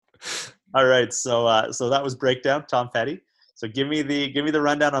All right, so that was Breakdown, Tom Petty. So give me the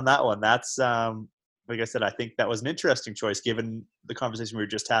rundown on that one. That's like I said, I think that was an interesting choice given the conversation we were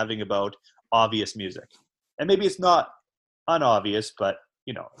just having about obvious music, and maybe it's not unobvious, but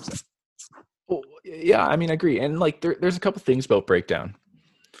you know. Well, yeah, I mean, I agree. And like, there's a couple things about Breakdown.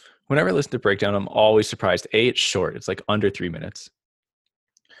 Whenever I listen to Breakdown, I'm always surprised. A, it's short. It's like under 3 minutes.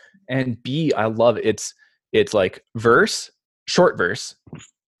 And B, I love it. It's like short verse,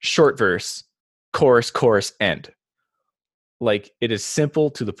 chorus, end. Like it is simple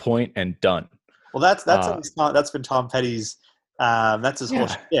to the point and done. Well, that's Uh, always that's been Tom Petty's. That's his whole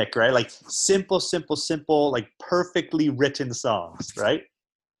yeah, shtick, right? Like simple, simple, simple, like perfectly written songs, right?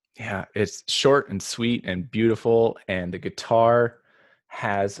 yeah, it's short and sweet and beautiful, and the guitar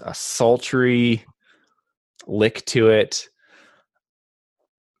has a sultry lick to it.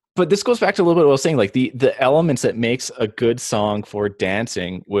 But this goes back to a little bit what I was saying, like the elements that makes a good song for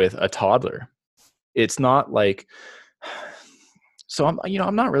dancing with a toddler. It's not like, so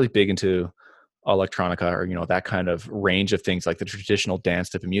I'm not really big into electronica or that kind of range of things like the traditional dance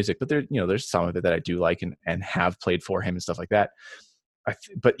type of music, but there's some of it that I do like and have played for him and stuff like that.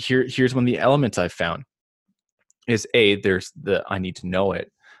 But here's one of the elements I've found is A, there's the I need to know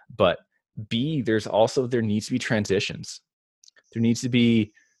it, but B, there needs to be transitions. There needs to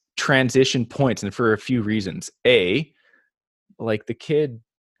be transition points, and for a few reasons. A, like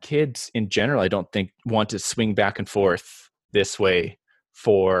kids in general, I don't think want to swing back and forth this way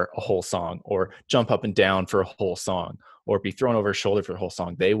for a whole song, or jump up and down for a whole song, or be thrown over a shoulder for a whole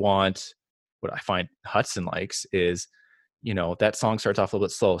song. They want, what I find Hudson likes is, that song starts off a little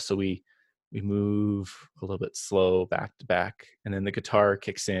bit slow. So we move a little bit slow back to back, and then the guitar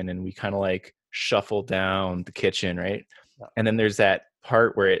kicks in and we kind of like shuffle down the kitchen, right? And then there's that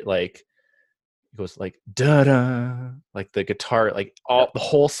part where it goes like da da, like the guitar, like Yeah. all the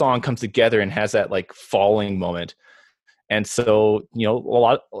whole song comes together and has that like falling moment. And so,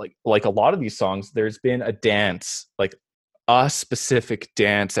 a lot of these songs, there's been a dance, like a specific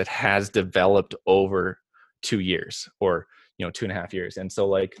dance that has developed over 2 years, or 2.5 years. And so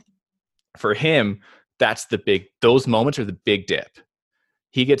like for him, those moments are the big dip.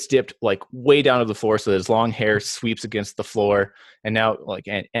 He gets dipped like way down to the floor, so his long hair sweeps against the floor. And now, like,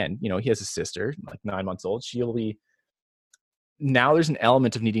 and he has a sister, like 9 months old. She'll be Now there's an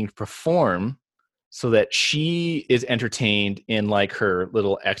element of needing to perform so that she is entertained in like her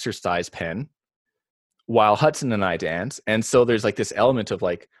little exercise pen while Hudson and I dance. And so there's like this element of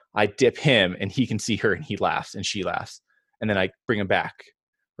like, I dip him and he can see her and he laughs and she laughs. And then I bring him back,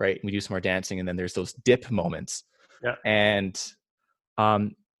 right? And we do some more dancing. And then there's those dip moments. Yeah. And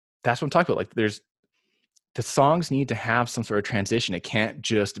um, that's what I'm talking about. Like the songs need to have some sort of transition. It can't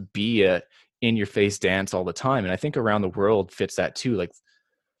just be a in your face dance all the time. And I think Around the World fits that too. Like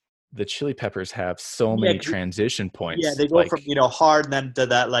the Chili Peppers have so Yeah, many transition yeah, points. they go from Like, hard and then to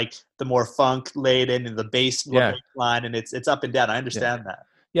that like the more funk laden and the bass yeah, line, and it's up and down. I yeah, understand that.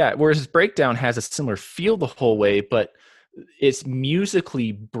 yeah. Whereas Breakdown has a similar feel the whole way, but it's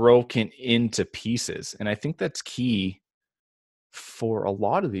musically broken into pieces. And I think that's key for a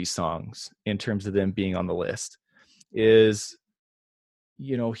lot of these songs in terms of them being on the list is,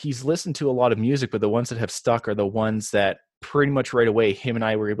 he's listened to a lot of music, but the ones that have stuck are the ones that pretty much right away him and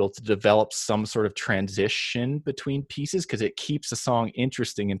I were able to develop some sort of transition between pieces, because it keeps the song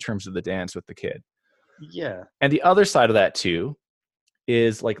interesting in terms of the dance with the kid. Yeah. And the other side of that too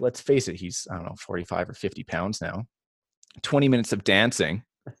is, like, let's face it, he's, I don't know, 45 or 50 pounds now. 20 minutes of dancing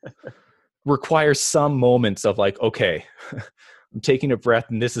requires some moments of like, okay, I'm taking a breath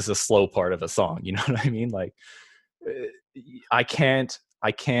and this is a slow part of a song. You know what I mean? Like, I can't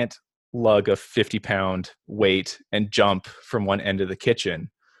lug a 50-pound weight and jump from one end of the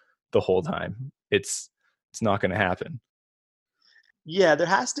kitchen the whole time. It's not going to happen. Yeah, there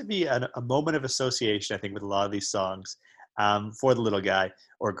has to be a moment of association, I think, with a lot of these songs, for the little guy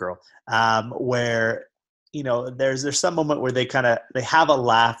or girl, where there's some moment where they have a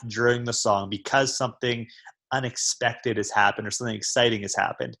laugh during the song because something unexpected has happened or something exciting has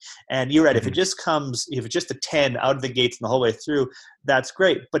happened. And you're right, if Mm-hmm. it's just a 10 out of the gates and the whole way through, that's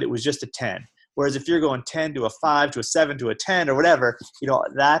great, but it was just a 10. Whereas if you're going 10 to a 5 to a 7 to a 10 or whatever,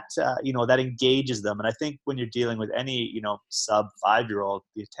 that engages them. And I think when you're dealing with any sub 5-year old,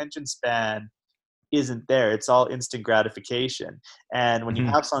 the attention span isn't there. It's all instant gratification. And when you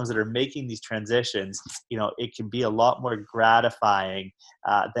Mm-hmm. have songs that are making these transitions, it can be a lot more gratifying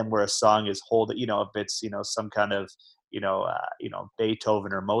than where a song is holding. If it's some kind of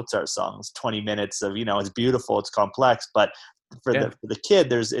Beethoven or Mozart songs, 20 minutes of it's beautiful, it's complex, but for Yeah. the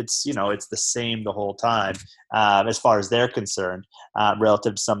kid, it's the same the whole time, as far as they're concerned,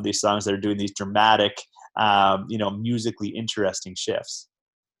 relative to some of these songs that are doing these dramatic, musically interesting shifts.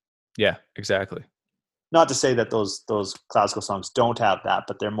 Yeah, exactly. Not to say that those classical songs don't have that,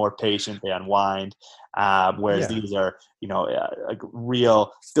 but they're more patient. They unwind, whereas Yeah. these are, like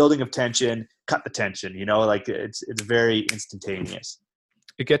real building of tension, cut the tension. Like it's very instantaneous.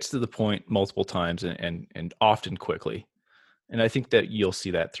 It gets to the point multiple times and often quickly. And I think that you'll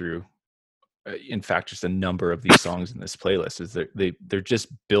see that through, in fact, just a number of these songs in this playlist is that they're just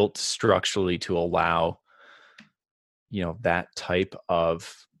built structurally to allow, that type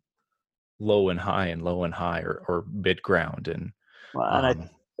of low and high or mid ground. And Well, and um,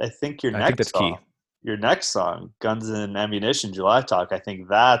 I think I think that's key. your next song, Guns and Ammunition, July Talk. I think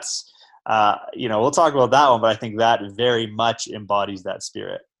that's, we'll talk about that one, but I think that very much embodies that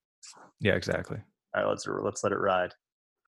spirit. Yeah, exactly. All right, let's let it ride.